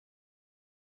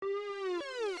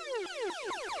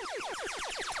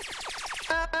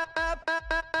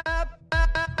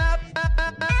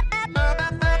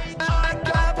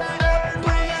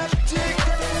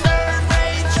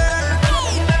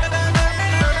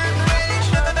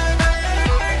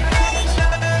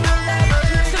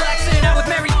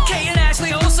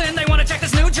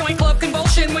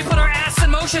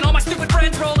All my stupid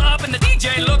friends rolled up and the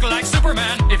DJ looked like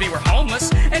Superman if he were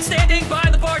homeless. And standing by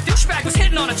the bar, douchebag was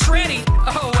hitting on a tranny.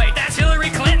 Oh wait, that's Hillary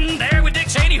Clinton there with Dick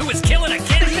Cheney who was killing a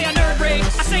kid. They on nerd rage.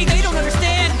 I say they don't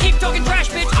understand. Keep talking trash,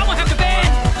 bitch. I'm gonna have to ban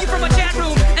you from my chat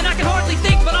room. And I can hardly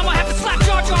think, but I'm gonna have to slap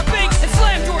Jar Jar Binks and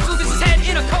slam George Lucas's head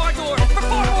in a car door for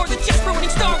far more than just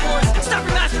ruining Star Wars. Stop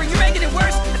remastering, you're making it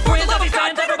worse. For the love of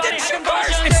God, everybody have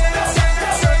conversions.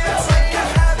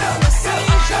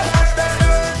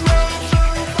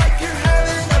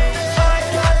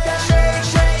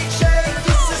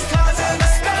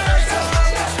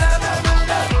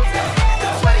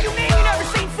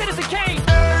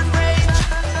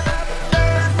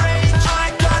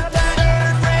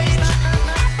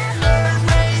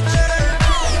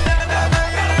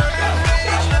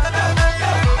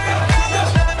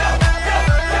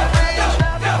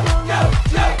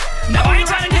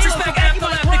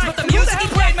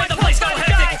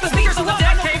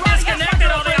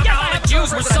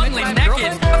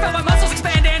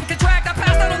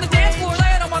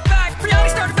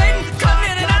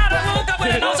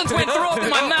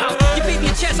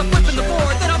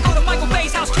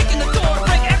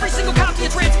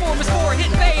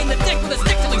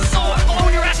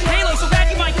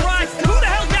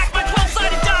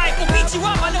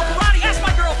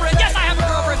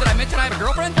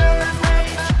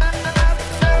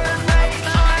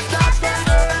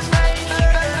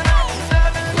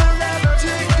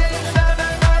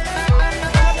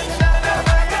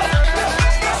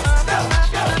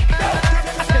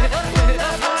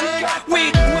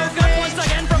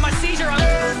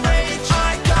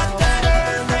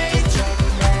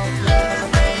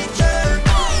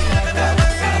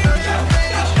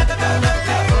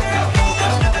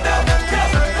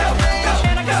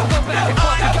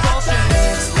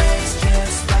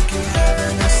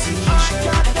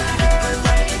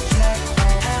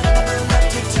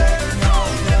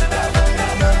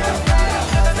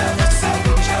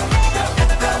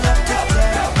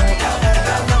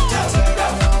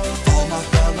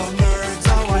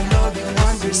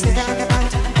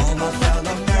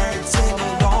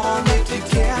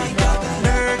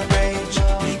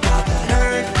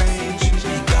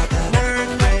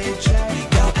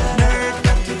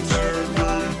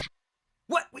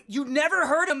 Never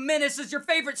heard of Menace as your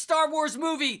favorite Star Wars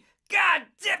movie? God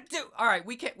damn, dude. All right,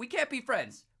 we can't be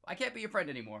friends. I can't be your friend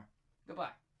anymore. Goodbye.